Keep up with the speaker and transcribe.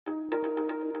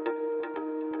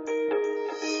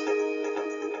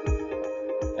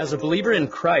As a believer in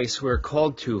Christ, we are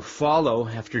called to follow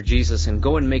after Jesus and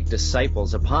go and make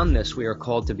disciples. Upon this, we are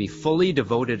called to be fully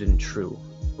devoted and true.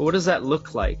 But what does that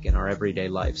look like in our everyday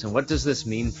lives? And what does this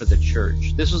mean for the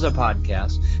church? This was a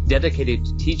podcast dedicated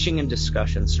to teaching and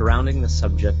discussion surrounding the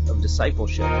subject of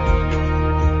discipleship.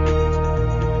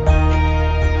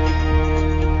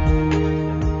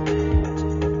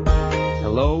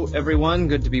 Hello, everyone.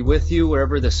 Good to be with you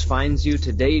wherever this finds you.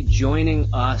 Today,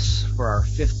 joining us for our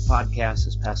fifth podcast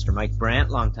is Pastor Mike Brandt,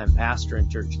 longtime pastor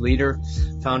and church leader,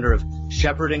 founder of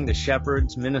Shepherding the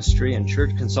Shepherds Ministry and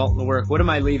church consultant work. What am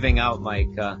I leaving out,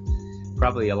 Mike?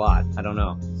 Probably a lot. I don't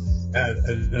know.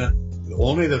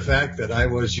 Only the fact that I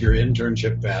was your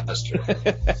internship pastor.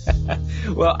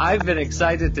 Well, I've been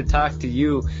excited to talk to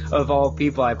you of all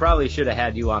people. I probably should have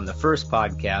had you on the first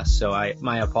podcast, so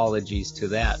my apologies to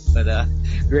that. But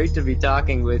great to be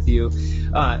talking with you.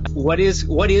 What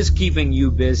is keeping you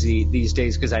busy these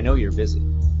days? Because I know you're busy.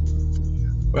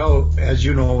 Well, as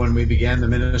you know, when we began the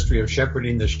ministry of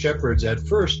Shepherding the Shepherds, at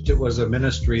first it was a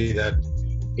ministry that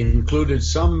included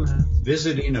some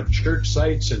visiting of church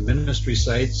sites and ministry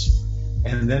sites,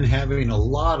 and then having a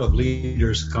lot of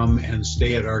leaders come and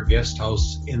stay at our guest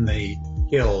house in the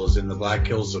hills, in the Black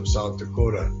Hills of South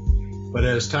Dakota. But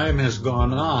as time has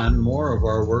gone on, more of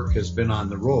our work has been on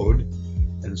the road.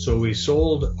 And so we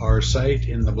sold our site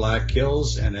in the Black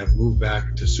Hills and have moved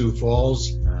back to Sioux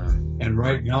Falls. And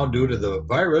right now, due to the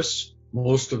virus,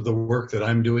 most of the work that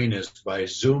I'm doing is by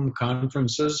Zoom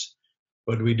conferences.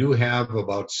 But we do have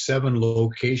about 7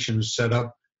 locations set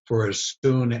up for as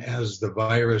soon as the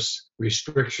virus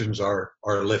restrictions are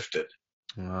lifted.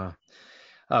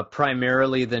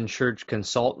 Primarily then church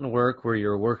consultant work where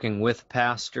you're working with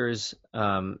pastors.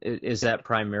 Is that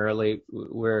primarily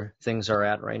where things are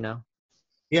at right now?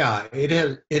 Yeah,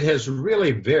 it has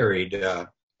really varied.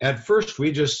 At first,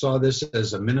 we just saw this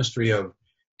as a ministry of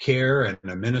care and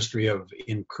a ministry of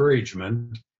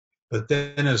encouragement. But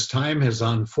then as time has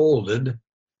unfolded,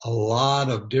 a lot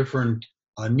of different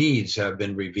needs have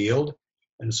been revealed.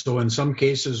 And so in some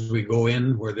cases, we go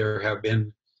in where there have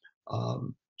been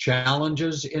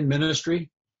challenges in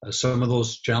ministry. Some of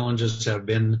those challenges have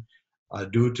been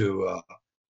due to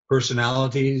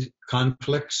personality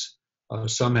conflicts.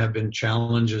 Some have been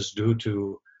challenges due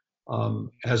to,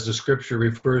 as the scripture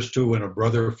refers to, when a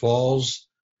brother falls,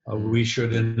 we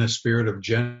should, in a spirit of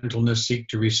gentleness, seek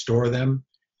to restore them.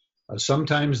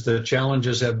 Sometimes the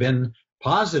challenges have been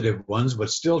positive ones,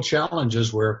 but still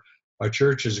challenges where a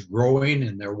church is growing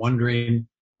and they're wondering,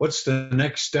 what's the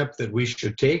next step that we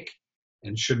should take?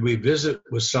 And should we visit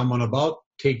with someone about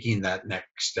taking that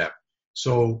next step?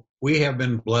 So we have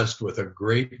been blessed with a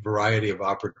great variety of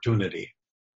opportunity.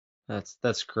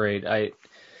 That's great.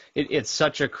 It's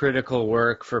such a critical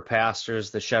work for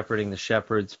pastors, the shepherding the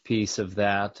shepherds piece of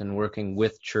that, and working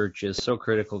with churches, so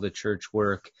critical to church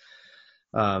work.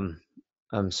 I'm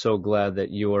so glad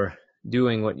that you're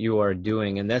doing what you are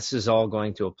doing, and this is all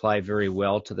going to apply very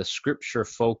well to the scripture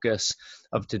focus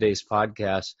of today's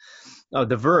podcast.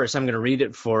 The verse, I'm going to read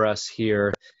it for us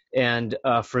here, and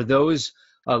for those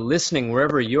listening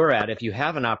wherever you're at, if you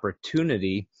have an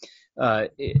opportunity,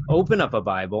 open up a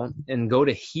Bible and go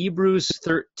to Hebrews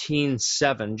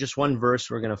 13:7, just one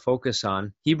verse we're going to focus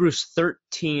on. Hebrews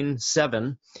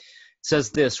 13:7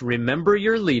 says this: "Remember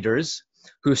your leaders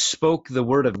who spoke the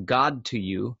word of God to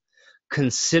you.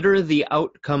 Consider the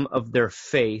outcome of their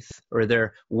faith or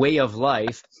their way of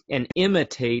life and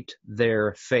imitate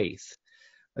their faith."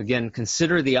 Again,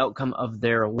 consider the outcome of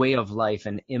their way of life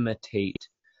and imitate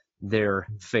their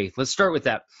faith. Let's start with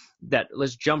that.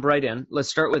 Let's jump right in. Let's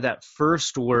start with that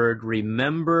first word,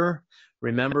 remember.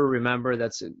 Remember.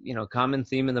 That's a common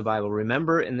theme in the Bible.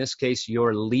 Remember, in this case,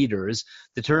 your leaders.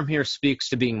 The term here speaks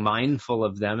to being mindful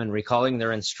of them and recalling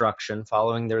their instruction,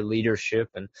 following their leadership,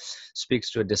 and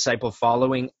speaks to a disciple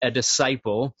following a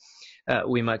disciple.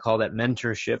 We might call that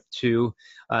mentorship too.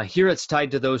 Here it's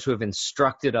tied to those who have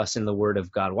instructed us in the Word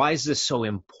of God. Why is this so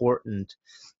important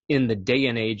in the day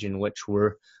and age in which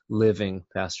we're living,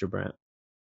 Pastor Brandt?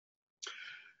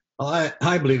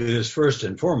 I believe it is first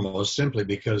and foremost simply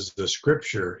because the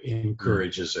scripture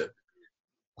encourages it.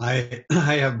 I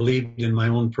have believed in my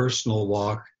own personal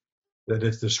walk that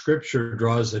if the scripture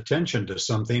draws attention to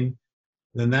something,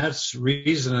 then that's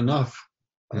reason enough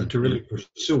to really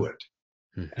pursue it.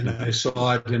 And I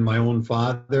saw it in my own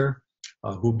father,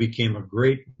 who became a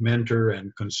great mentor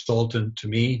and consultant to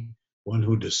me, one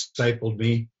who discipled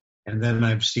me. And then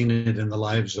I've seen it in the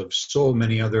lives of so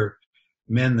many other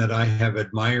men that I have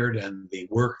admired and the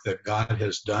work that God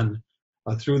has done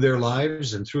through their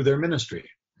lives and through their ministry.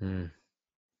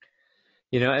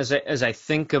 As I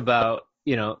think about,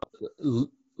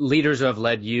 leaders who have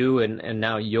led you, and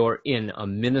now you're in a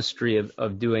ministry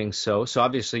of doing so. So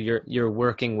obviously you're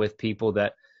working with people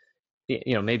that,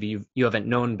 maybe you haven't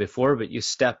known before, but you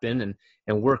step in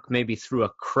and work maybe through a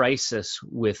crisis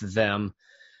with them.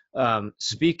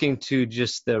 Speaking to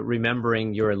just the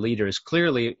remembering your leaders,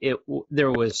 clearly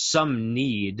there was some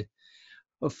need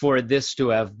for this to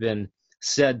have been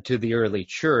said to the early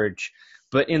church,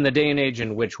 but in the day and age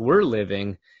in which we're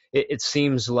living, it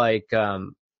seems like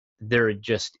there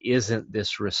just isn't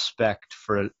this respect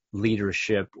for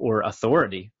leadership or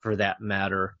authority, for that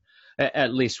matter.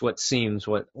 At least what seems,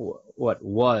 what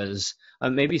was.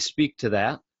 Maybe speak to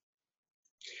that.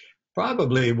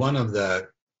 Probably one of the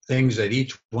things that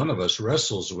each one of us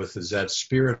wrestles with is that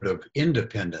spirit of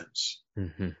independence.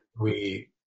 Mm-hmm. We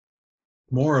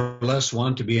more or less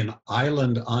want to be an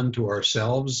island unto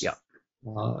ourselves. Yeah.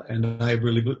 And I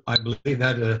believe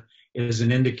that is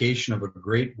an indication of a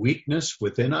great weakness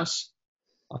within us.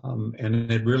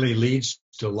 And it really leads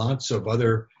to lots of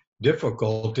other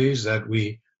difficulties that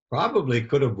we probably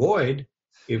could avoid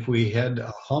if we had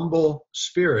a humble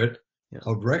spirit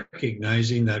of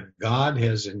recognizing that God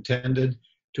has intended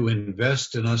to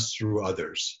invest in us through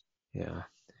others. Yeah.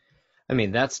 I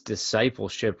mean, that's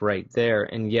discipleship right there.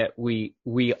 And yet we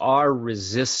are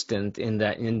resistant in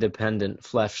that independent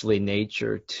fleshly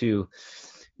nature to,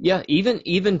 even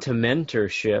to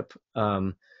mentorship,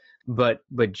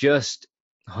 but just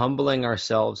humbling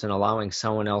ourselves and allowing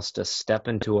someone else to step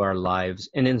into our lives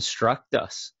and instruct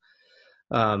us.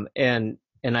 And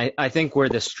I think where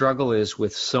the struggle is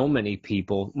with so many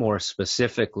people, more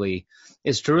specifically,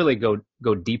 is to really go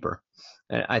deeper.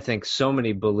 I think so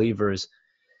many believers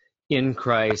in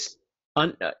Christ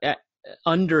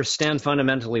understand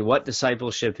fundamentally what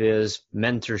discipleship is,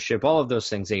 mentorship, all of those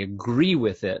things. They agree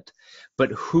with it.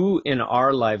 But who in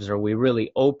our lives are we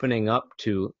really opening up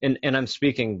to? And I'm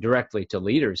speaking directly to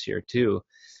leaders here too.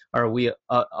 Are we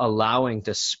allowing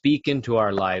to speak into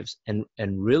our lives and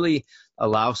really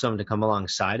allow someone to come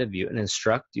alongside of you and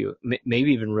instruct you,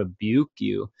 maybe even rebuke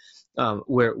you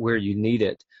where you need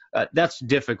it? That's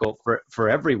difficult for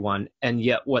everyone. And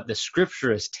yet what the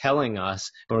scripture is telling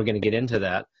us, and we're going to get into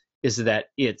that, is that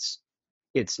it's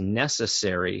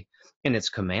necessary and it's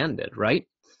commanded, right?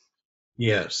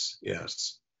 Yes.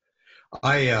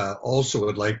 I also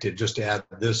would like to just add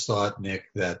this thought, Nick,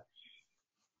 that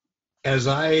as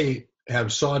I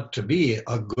have sought to be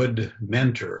a good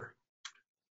mentor,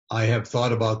 I have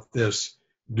thought about this.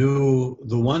 Do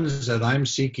the ones that I'm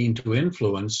seeking to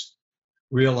influence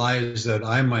realize that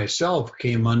I myself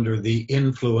came under the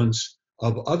influence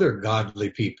of other godly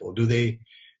people? Do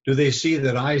they see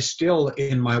that I still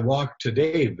in my walk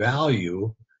today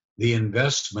value the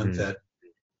investment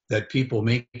that people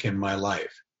make in my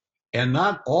life? And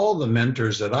not all the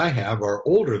mentors that I have are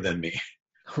older than me.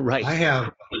 Right. I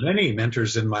have many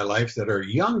mentors in my life that are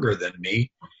younger than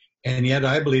me, and yet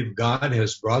I believe God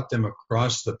has brought them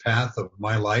across the path of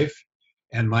my life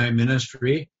and my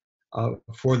ministry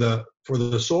for the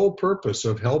sole purpose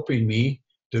of helping me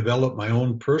develop my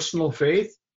own personal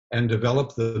faith and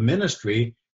develop the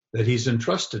ministry that He's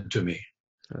entrusted to me.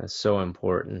 That's so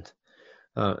important.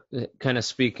 Kind of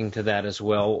speaking to that as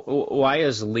well, why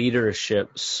is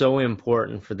leadership so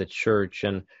important for the church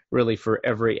and really for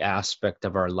every aspect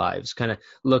of our lives? Kind of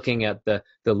looking at the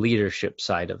leadership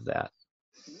side of that.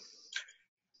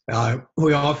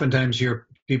 We oftentimes hear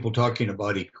people talking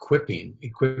about equipping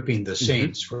the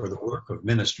saints for the work of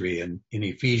ministry in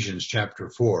Ephesians chapter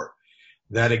 4.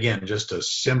 That, again, just a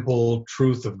simple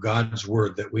truth of God's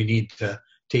word that we need to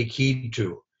take heed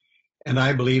to. And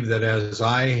I believe that as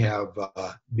I have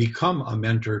become a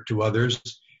mentor to others,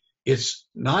 it's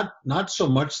not so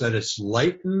much that it's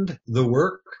lightened the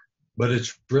work, but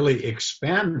it's really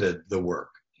expanded the work.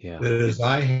 Yeah. That as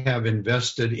I have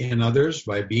invested in others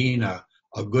by being a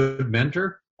good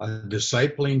mentor,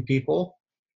 discipling people,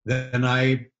 then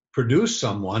I produce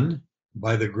someone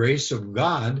by the grace of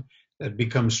God that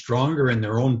becomes stronger in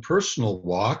their own personal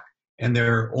walk and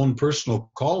their own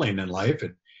personal calling in life.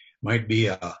 It might be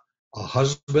a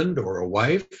husband or a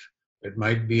wife. It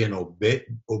might be an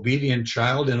obedient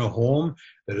child in a home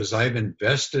that as I've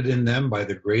invested in them by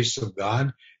the grace of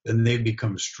God, then they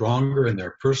become stronger in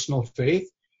their personal faith.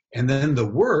 And then the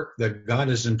work that God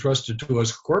has entrusted to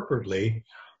us corporately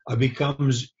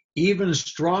becomes even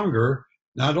stronger,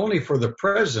 not only for the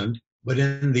present, but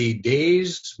in the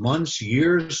days, months,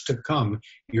 years to come.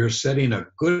 You're setting a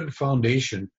good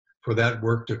foundation for that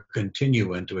work to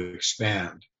continue and to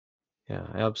expand. Yeah,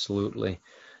 absolutely.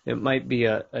 It might be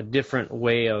a different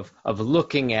way of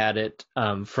looking at it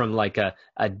from like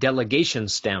a delegation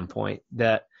standpoint,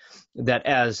 that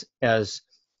as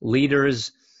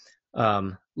leaders,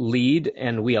 lead,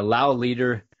 and we allow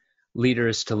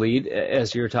leaders to lead,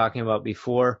 as you were talking about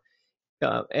before.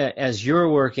 As you're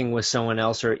working with someone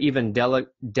else, or even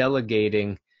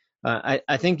delegating,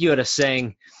 I think you had a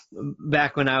saying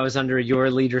back when I was under your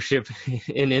leadership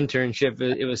in internship.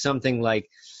 It was something like,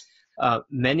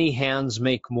 "Many hands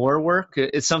make more work."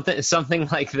 It's something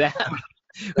like that.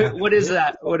 What is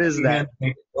that? What is that?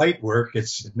 Make light work.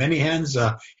 It's many hands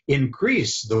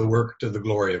increase the work to the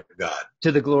glory of God.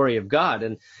 To the glory of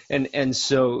God, and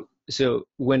so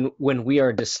when we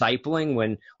are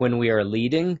discipling, when we are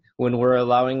leading, when we're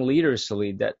allowing leaders to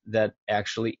lead, that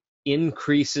actually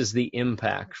increases the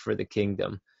impact for the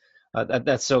kingdom.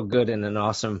 That's so good, and an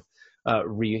awesome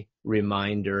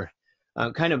reminder.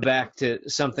 Kind of back to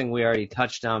something we already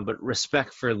touched on, but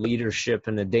respect for leadership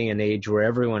in a day and age where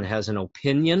everyone has an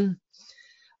opinion.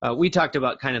 We talked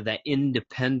about kind of that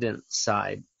independent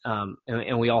side,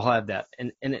 and we all have that.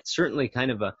 And it's certainly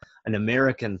kind of an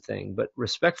American thing, but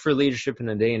respect for leadership in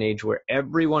a day and age where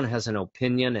everyone has an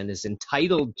opinion and is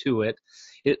entitled to it,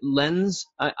 it lends,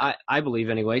 I believe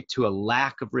anyway, to a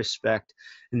lack of respect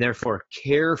and therefore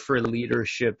care for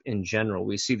leadership in general.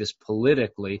 We see this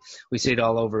politically. We see it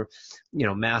all over,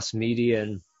 mass media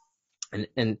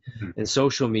and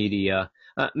social media.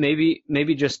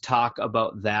 Maybe just talk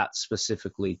about that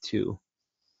specifically too.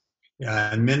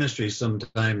 Yeah, in ministry,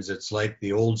 sometimes it's like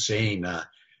the old saying,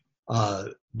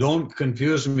 don't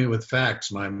confuse me with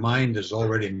facts. My mind is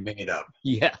already made up.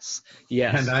 Yes.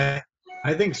 And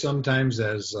I think sometimes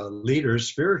as leaders,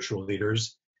 spiritual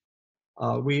leaders,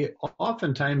 we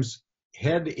oftentimes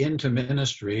head into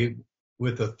ministry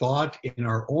with a thought in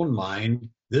our own mind,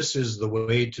 this is the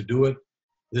way to do it.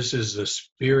 This is the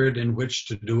spirit in which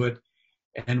to do it.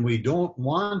 And we don't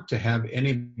want to have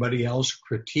anybody else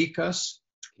critique us.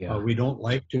 Yeah. We don't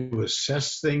like to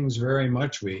assess things very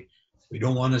much. We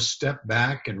don't want to step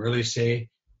back and really say,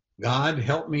 God,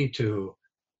 help me to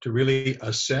really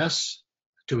assess,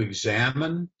 to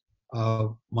examine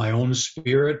my own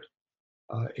spirit,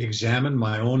 examine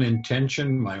my own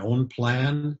intention, my own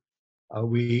plan.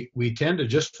 We tend to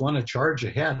just want to charge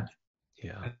ahead.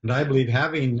 Yeah. And I believe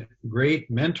having great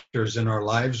mentors in our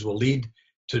lives will lead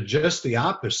to just the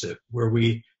opposite, where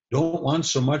we don't want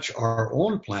so much our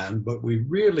own plan, but we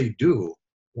really do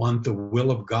want the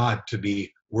will of God to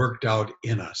be worked out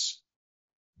in us.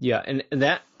 Yeah, and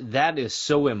that is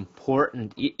so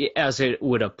important as it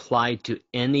would apply to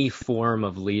any form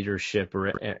of leadership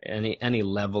or any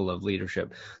level of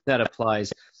leadership. That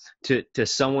applies to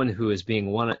someone who is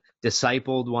being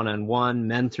discipled one-on-one,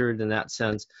 mentored in that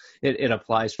sense. It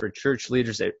applies for church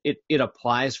leaders. It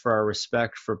applies for our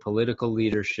respect for political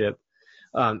leadership.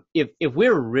 If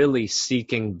we're really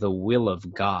seeking the will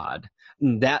of God,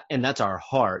 and that's our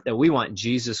heart, that we want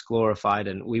Jesus glorified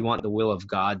and we want the will of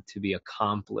God to be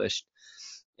accomplished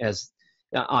as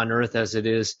on earth as it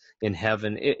is in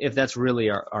heaven. If that's really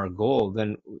our goal,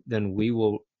 then we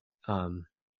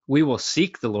will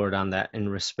seek the Lord on that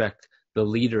and respect the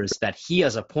leaders that He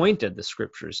has appointed, the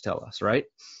scriptures tell us, right?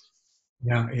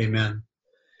 Yeah, amen.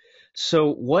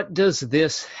 So what does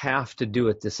this have to do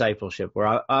with discipleship?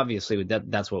 Well, obviously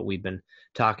that's what we've been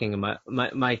talking about.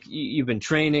 Mike, you've been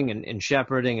training and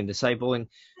shepherding and discipling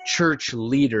church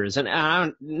leaders.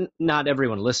 And not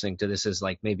everyone listening to this is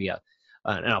like maybe an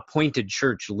appointed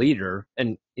church leader.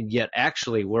 And yet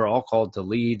actually we're all called to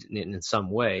lead in some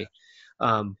way.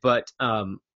 But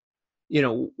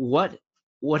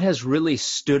what has really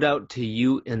stood out to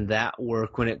you in that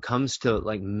work when it comes to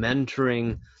like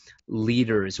mentoring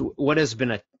leaders? What has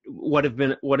been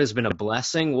a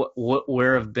blessing?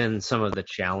 Where have been some of the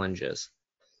challenges?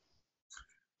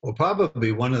 Well,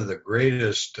 probably one of the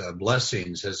greatest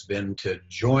blessings has been to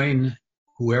join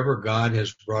whoever God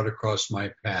has brought across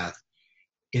my path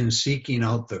in seeking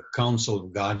out the counsel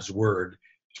of God's word,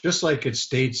 just like it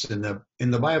states in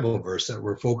the Bible verse that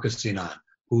we're focusing on,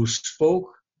 who spoke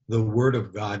the word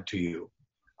of God to you.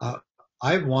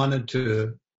 I've wanted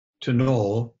to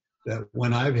know that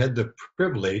when I've had the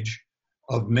privilege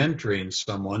of mentoring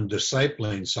someone,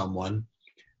 discipling someone,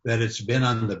 that it's been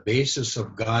on the basis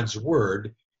of God's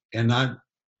word and not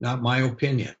my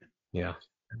opinion. Yeah.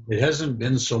 It hasn't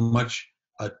been so much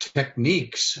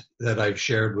techniques that I've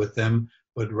shared with them,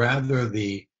 but rather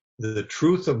the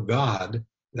truth of God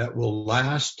that will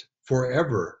last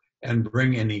forever and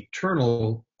bring an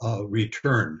eternal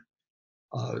return.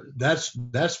 That's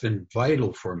been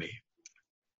vital for me.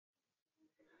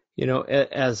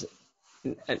 As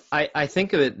I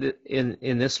think of it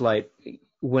in this light,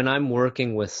 when I'm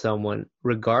working with someone,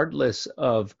 regardless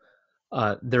of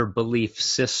their belief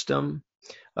system,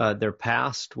 their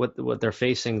past, what they're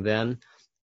facing then,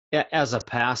 as a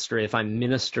pastor, if I'm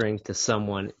ministering to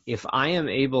someone, if I am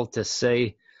able to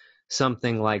say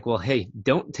something like, well, hey,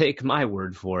 don't take my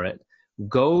word for it.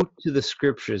 Go to the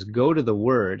scriptures, go to the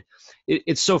word.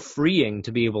 It's so freeing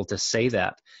to be able to say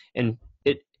that. And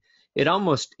it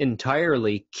almost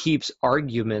entirely keeps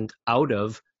argument out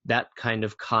of that kind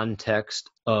of context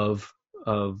of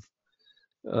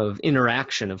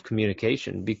interaction, of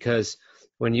communication. Because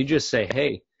when you just say,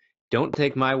 hey, don't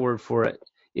take my word for it,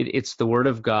 it's the word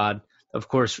of God. Of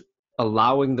course,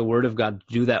 allowing the word of God to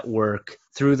do that work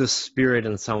through the Spirit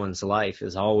in someone's life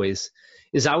is always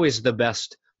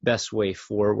the best way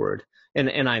forward.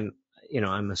 And I'm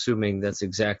assuming that's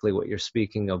exactly what you're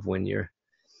speaking of when you're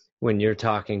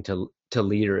talking to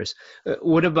leaders.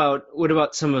 What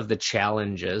about some of the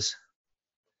challenges?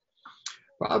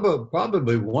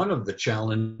 Probably one of the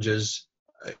challenges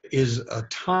is a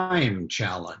time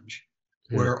challenge,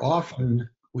 where often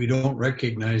we don't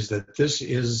recognize that this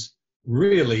is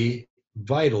really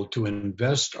vital to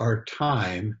invest our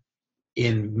time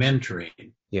in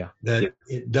mentoring. That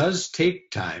it does take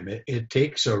time. It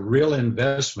takes a real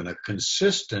investment, a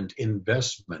consistent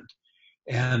investment.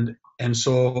 And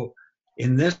so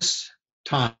in this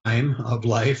time of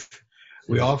life,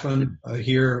 we often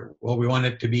hear, well, we want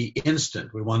it to be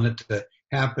instant. We want it to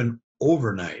happen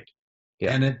overnight.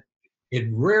 And it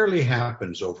rarely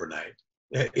happens overnight.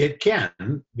 It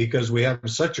can, because we have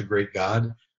such a great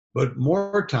God, but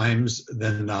more times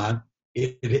than not,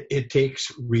 it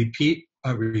takes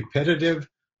repetitive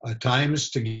times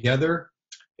together.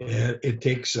 It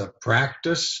takes a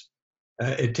practice.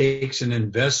 It takes an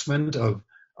investment of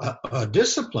a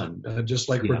discipline, just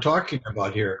like we're talking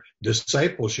about here,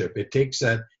 discipleship. It takes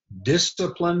that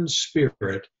disciplined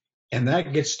spirit, and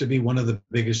that gets to be one of the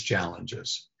biggest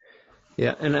challenges.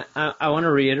 Yeah, and I want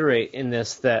to reiterate in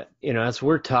this that, as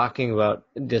we're talking about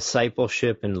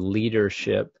discipleship and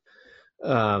leadership,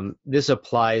 this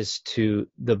applies to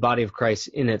the body of Christ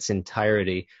in its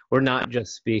entirety. We're not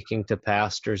just speaking to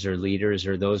pastors or leaders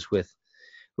or those with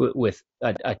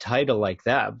a title like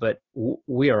that, but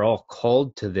we are all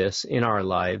called to this in our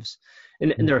lives.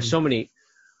 And there are so many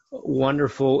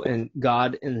wonderful and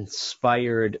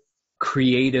God-inspired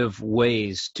creative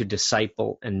ways to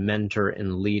disciple and mentor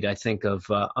and lead. I think of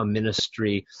a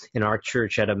ministry in our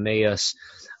church at Emmaus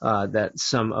that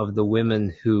some of the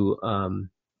women who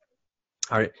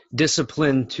are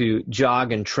disciplined to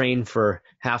jog and train for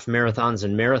half marathons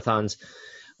and marathons,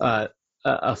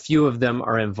 a few of them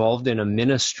are involved in a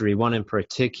ministry, one in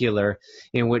particular,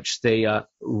 in which they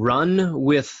run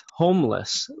with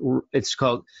homeless. It's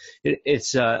called,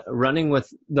 running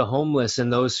with the homeless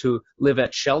and those who live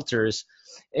at shelters.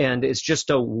 And it's just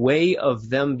a way of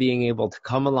them being able to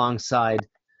come alongside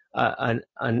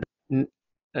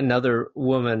another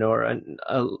woman or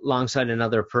alongside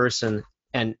another person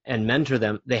and mentor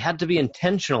them. They had to be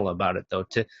intentional about it, though,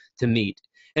 to meet.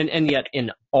 And yet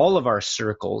in all of our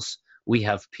circles, we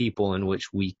have people in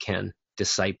which we can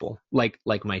disciple, like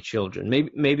my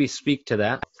children. Maybe speak to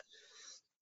that.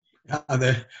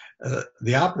 The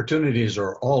opportunities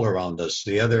are all around us.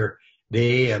 The other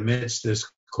day, amidst this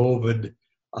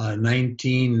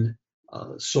COVID-19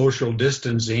 social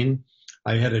distancing,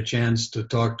 I had a chance to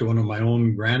talk to one of my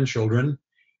own grandchildren,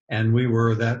 and we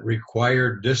were that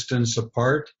required distance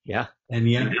apart. And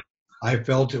yet I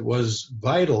felt it was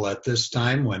vital at this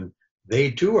time, when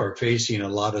they too are facing a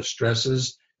lot of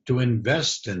stresses, to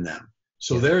invest in them.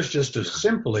 So there's just a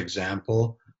simple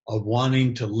example of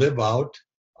wanting to live out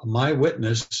my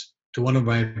witness to one of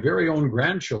my very own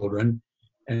grandchildren,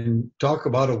 and talk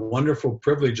about a wonderful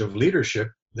privilege of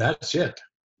leadership. That's it.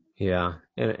 Yeah.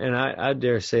 And I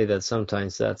dare say that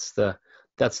sometimes that's the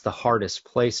hardest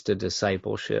place to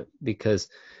discipleship, because,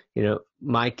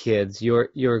 my kids, your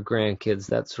grandkids,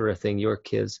 that sort of thing, your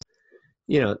kids,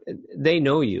 they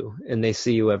know you and they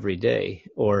see you every day,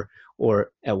 or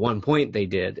at one point they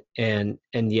did, and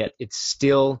yet it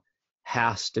still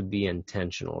has to be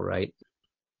intentional, right?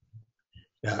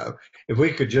 Yeah. If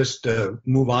we could just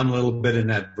move on a little bit in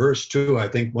that verse too, I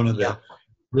think one of the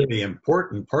really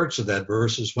important parts of that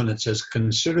verse is when it says,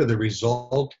 consider the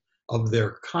result of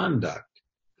their conduct.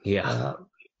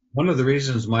 One of the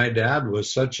reasons my dad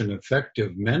was such an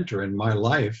effective mentor in my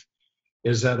life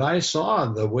is that I saw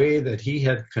the way that he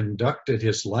had conducted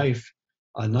his life,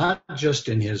 not just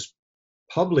in his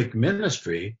public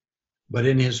ministry, but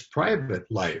in his private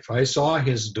life. I saw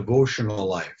his devotional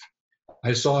life.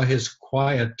 I saw his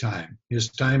quiet time, his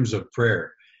times of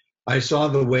prayer. I saw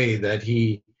the way that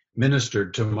he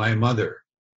ministered to my mother.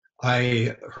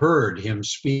 I heard him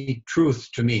speak truth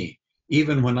to me,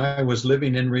 even when I was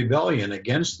living in rebellion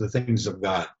against the things of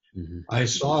God. Mhm. I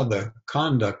saw the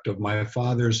conduct of my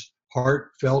father's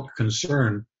heartfelt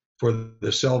concern for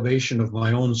the salvation of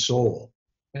my own soul.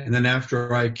 And then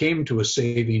after I came to a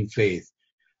saving faith,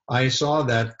 I saw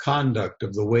that conduct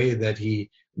of the way that he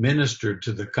ministered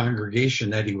to the congregation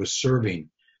that he was serving.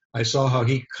 I saw how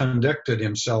he conducted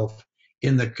himself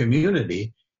in the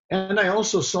community. And I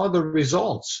also saw the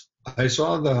results. I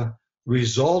saw the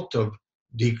result of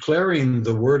declaring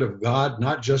the word of God,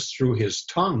 not just through his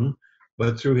tongue,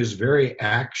 but through his very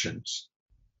actions.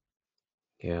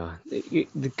 Yeah.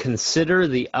 Consider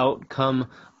the outcome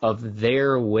of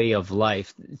their way of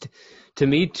life. To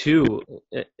me, too,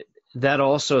 that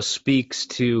also speaks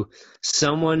to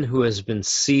someone who has been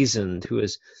seasoned, who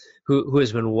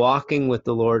has been walking with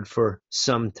the Lord for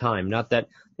some time. Not that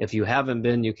if you haven't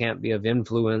been, you can't be of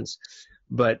influence,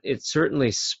 but it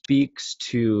certainly speaks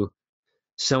to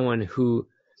someone who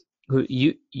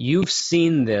you've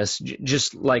seen this,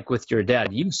 just like with your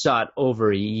dad. You saw it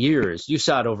over years. You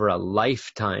saw it over a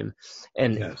lifetime,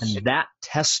 and Yes. that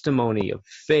testimony of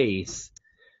faith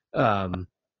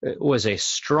was a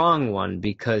strong one,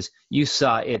 because you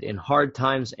saw it in hard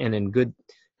times and in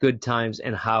good times,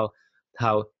 and how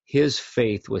his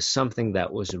faith was something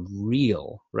that was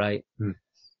real, right?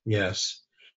 Yes.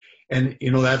 And,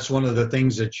 that's one of the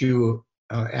things that you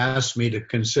asked me to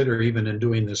consider even in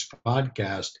doing this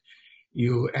podcast.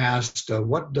 You asked,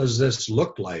 what does this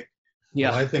look like?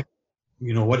 Yeah. Well, I think,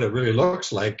 what it really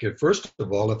looks like. First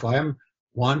of all, if I'm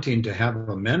wanting to have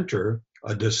a mentor,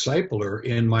 a discipler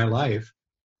in my life,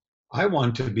 I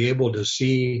want to be able to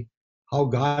see how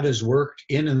God has worked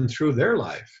in and through their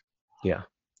life. Yeah.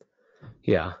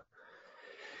 Yeah.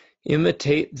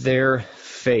 Imitate their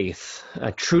faith.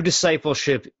 True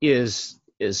discipleship is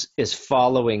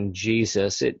following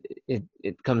Jesus.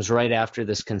 It comes right after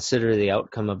this. Consider the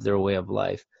outcome of their way of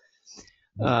life.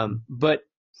 But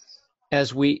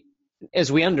as we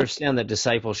understand that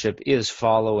discipleship is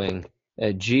following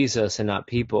Jesus and not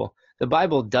people, the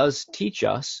Bible does teach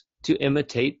us to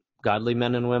imitate godly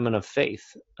men and women of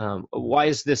faith. Why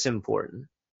is this important?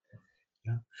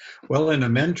 Yeah. Well, in a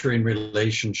mentoring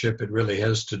relationship, it really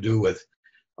has to do with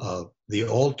the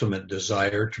ultimate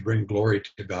desire to bring glory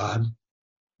to God.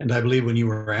 And I believe when you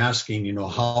were asking,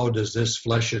 how does this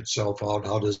flesh itself out?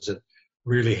 How does it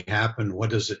really happen? What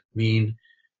does it mean?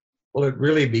 Well, it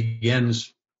really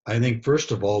begins, I think, first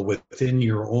of all, within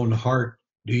your own heart.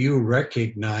 Do you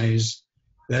recognize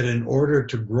that in order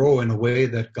to grow in a way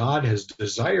that God has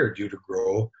desired you to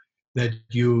grow, that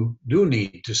you do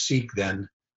need to seek then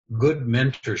good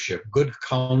mentorship, good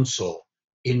counsel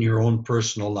in your own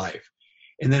personal life?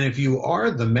 And then if you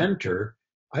are the mentor,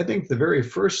 I think the very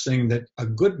first thing that a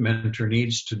good mentor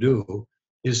needs to do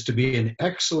is to be an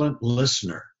excellent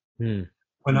listener.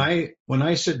 When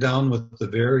I sit down with the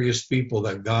various people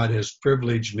that God has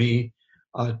privileged me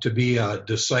to be a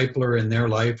discipler in their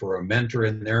life or a mentor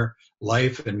in their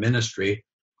life and ministry,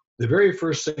 the very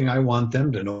first thing I want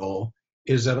them to know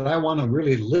is that I want to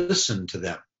really listen to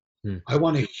them. I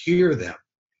want to hear them.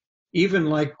 Even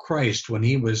like Christ, when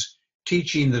he was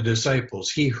teaching the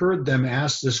disciples, he heard them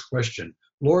ask this question,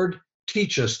 Lord,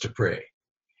 teach us to pray.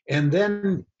 And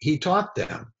then he taught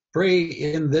them, pray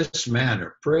in this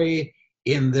manner, pray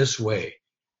in this way.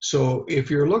 So if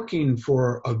you're looking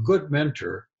for a good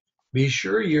mentor, be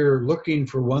sure you're looking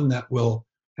for one that will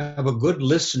have a good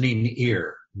listening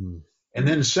ear. And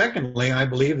then secondly, I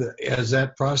believe that as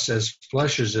that process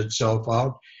fleshes itself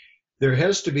out, there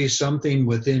has to be something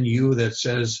within you that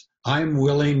says, I'm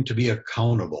willing to be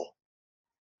accountable.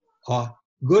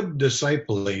 Good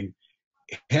discipling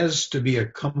has to be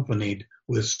accompanied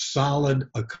with solid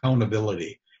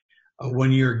accountability.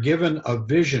 When you're given a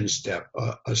vision step,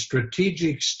 a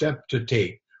strategic step to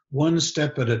take, one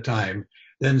step at a time,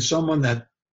 then someone that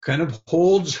kind of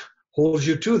holds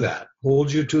you to that,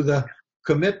 holds you to the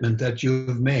commitment that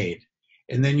you've made.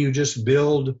 And then you just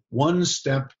build one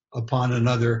step upon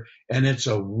another, and it's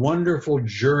a wonderful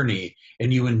journey,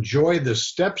 and you enjoy the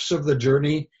steps of the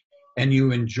journey, and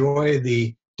you enjoy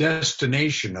the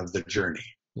destination of the journey.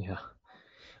 Yeah.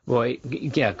 Well,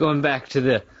 yeah, going back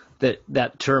to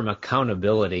that term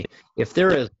accountability, if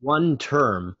there is one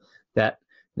term that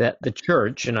the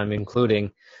church, and I'm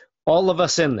including all of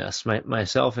us in this,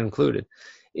 myself included,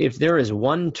 if there is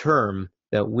one term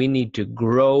that we need to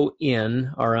grow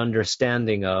in our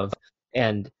understanding of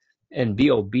and be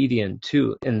obedient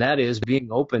to, and that is being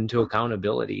open to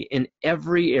accountability in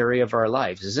every area of our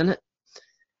lives, isn't it?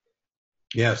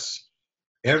 Yes,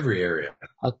 every area.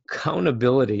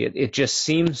 Accountability, it just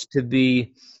seems to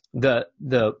be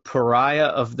the pariah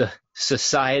of the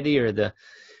society or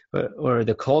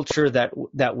the culture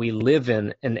that we live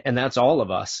in, and that's all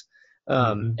of us.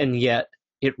 And yet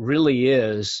it really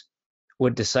is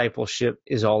what discipleship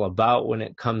is all about when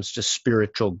it comes to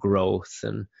spiritual growth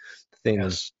and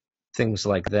things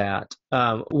like that.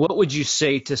 What would you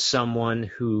say to someone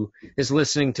who is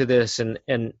listening to this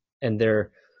and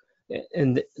they're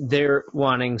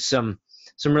wanting some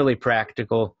really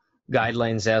practical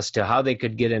guidelines as to how they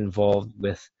could get involved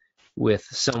with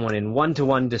someone in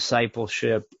one-to-one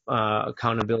discipleship,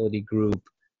 accountability group?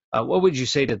 What would you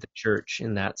say to the church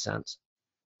in that sense?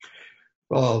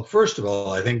 Well, first of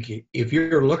all, I think if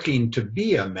you're looking to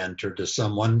be a mentor to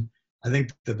someone, I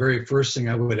think the very first thing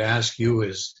I would ask you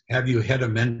is, have you had a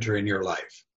mentor in your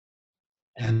life?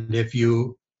 And if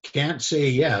you can't say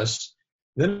yes,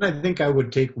 then I think I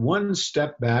would take one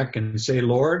step back and say,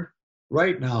 Lord,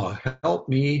 right now, help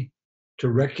me to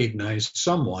recognize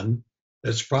someone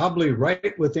that's probably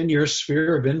right within your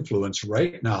sphere of influence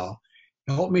right now.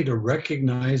 Help me to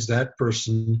recognize that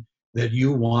person that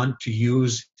you want to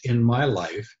use in my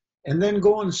life, and then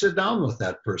go and sit down with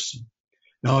that person.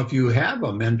 Now, if you have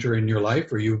a mentor in your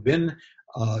life, or you've been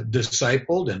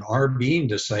discipled and are being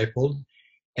discipled,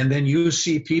 and then you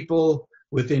see people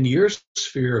within your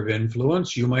sphere of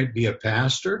influence, you might be a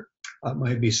pastor,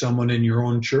 might be someone in your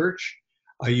own church,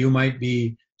 you might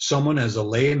be someone as a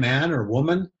layman or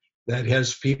woman that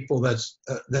has people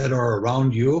that are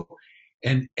around you,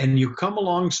 and you come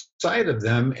alongside of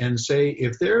them and say,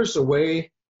 if there's a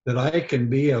way that I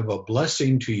can be of a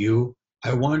blessing to you,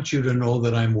 I want you to know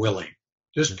that I'm willing.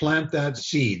 Just plant that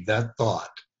seed, that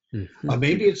thought.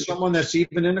 Maybe it's someone that's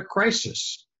even in a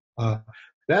crisis.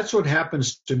 That's what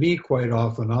happens to me quite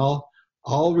often.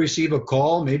 I'll receive a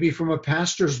call, maybe from a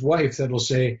pastor's wife, that'll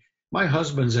say, my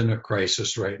husband's in a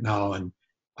crisis right now, and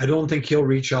I don't think he'll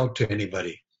reach out to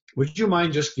anybody. Would you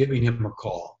mind just giving him a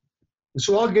call? And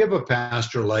so I'll give a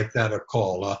pastor like that a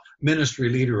call, a ministry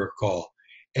leader a call.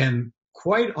 And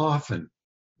quite often,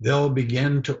 they'll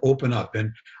begin to open up.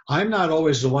 And I'm not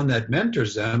always the one that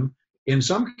mentors them. In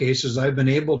some cases, I've been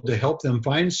able to help them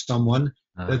find someone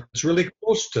that's really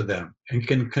close to them and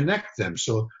can connect them.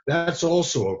 So that's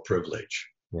also a privilege.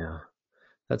 Yeah,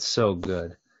 that's so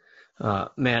good.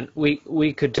 Man,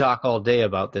 we could talk all day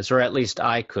about this, or at least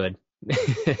I could.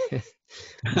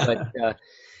 But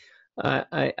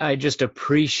I just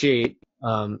appreciate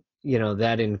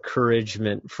that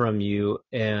encouragement from you,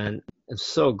 and I'm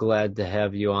so glad to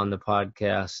have you on the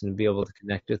podcast and be able to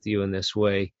connect with you in this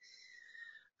way.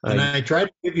 And I tried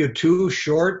to give you two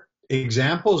short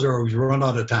examples, or we've run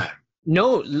out of time.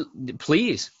 No,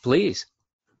 please.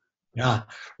 Yeah.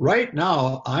 Right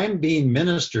now, I'm being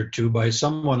ministered to by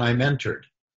someone I mentored.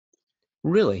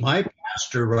 Really? My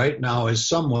pastor right now is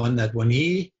someone that when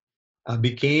he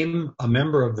became a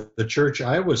member of the church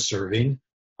I was serving,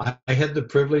 I had the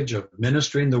privilege of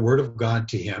ministering the Word of God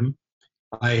to him.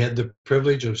 I had the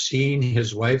privilege of seeing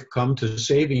his wife come to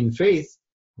saving faith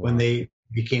when they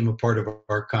became a part of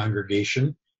our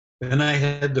congregation. And I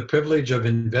had the privilege of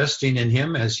investing in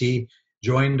him as he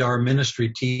joined our ministry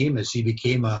team, as he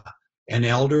became an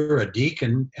elder, a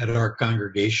deacon at our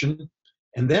congregation.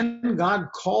 And then God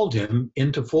called him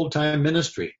into full-time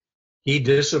ministry. He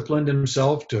disciplined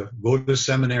himself to go to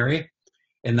seminary.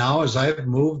 And now as I've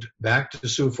moved back to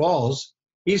Sioux Falls,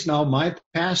 he's now my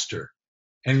pastor.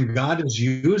 And God is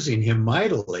using him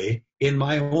mightily in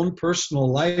my own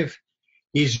personal life.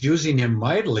 He's using him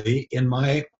mightily in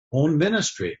my own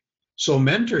ministry. So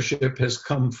mentorship has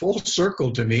come full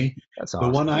circle to me. That's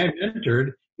awesome. The one I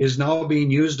mentored is now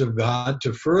being used of God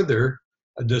to further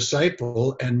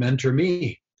disciple and mentor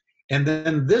me. And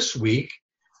then this week,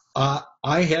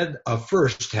 I had a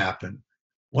first happen.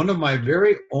 One of my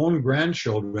very own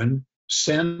grandchildren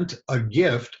sent a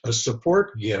gift, a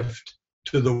support gift,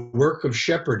 to the work of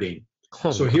shepherding.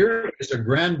 So here is a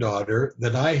granddaughter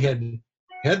that I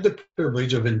had the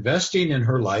privilege of investing in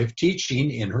her life,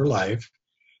 teaching in her life,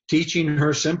 teaching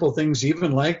her simple things,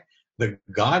 even like the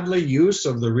godly use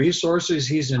of the resources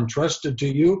he's entrusted to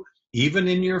you, even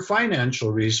in your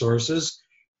financial resources.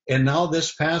 And now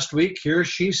this past week, here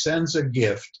she sends a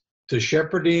gift to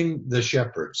shepherding the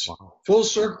shepherds. Wow. Full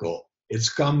circle. It's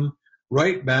come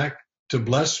right back to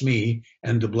bless me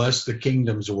and to bless the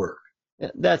kingdom's work.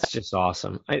 That's just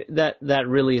awesome. That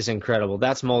really is incredible.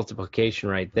 That's multiplication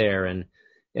right there, and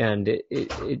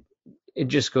it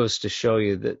just goes to show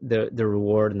you that the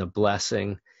reward and the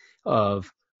blessing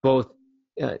of both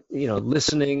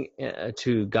listening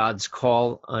to God's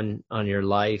call on your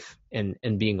life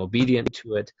and being obedient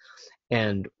to it,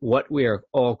 and what we are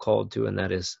all called to, and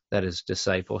that is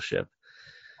discipleship.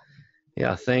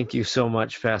 Yeah, thank you so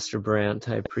much, Pastor Brandt.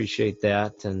 I appreciate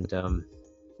that. And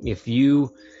if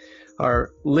you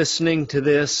are listening to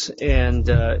this and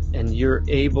you're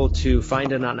able to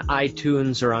find it on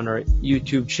iTunes or on our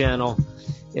YouTube channel,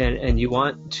 and you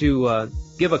want to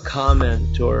give a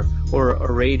comment or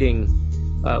a rating,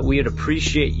 we'd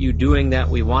appreciate you doing that.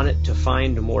 We want it to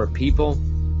find more people.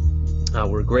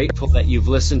 We're grateful that you've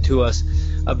listened to us.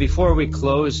 Before we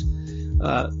close,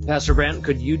 Pastor Brandt,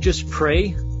 could you just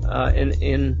pray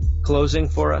in closing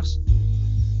for us?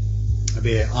 I'd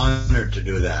be honored to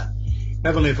do that.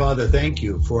 Heavenly Father, thank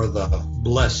you for the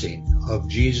blessing of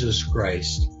Jesus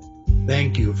Christ.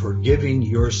 Thank you for giving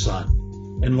your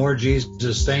Son. And Lord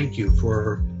Jesus, thank you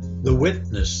for the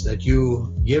witness that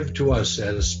you give to us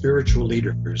as spiritual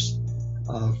leaders.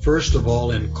 First of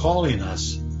all, in calling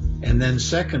us, and then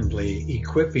secondly,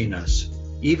 equipping us,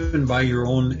 even by your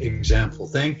own example.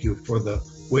 Thank you for the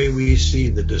way we see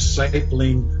the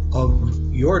discipling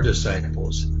of your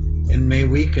disciples. And may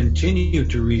we continue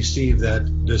to receive that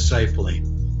discipling.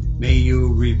 May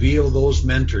you reveal those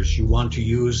mentors you want to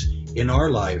use in our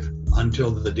life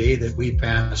until the day that we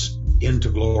pass into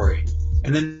glory.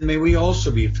 And then may we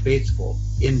also be faithful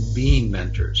in being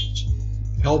mentors.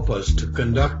 Help us to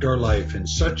conduct our life in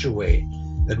such a way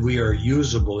that we are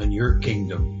usable in your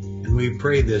kingdom. And we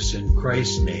pray this in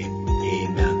Christ's name.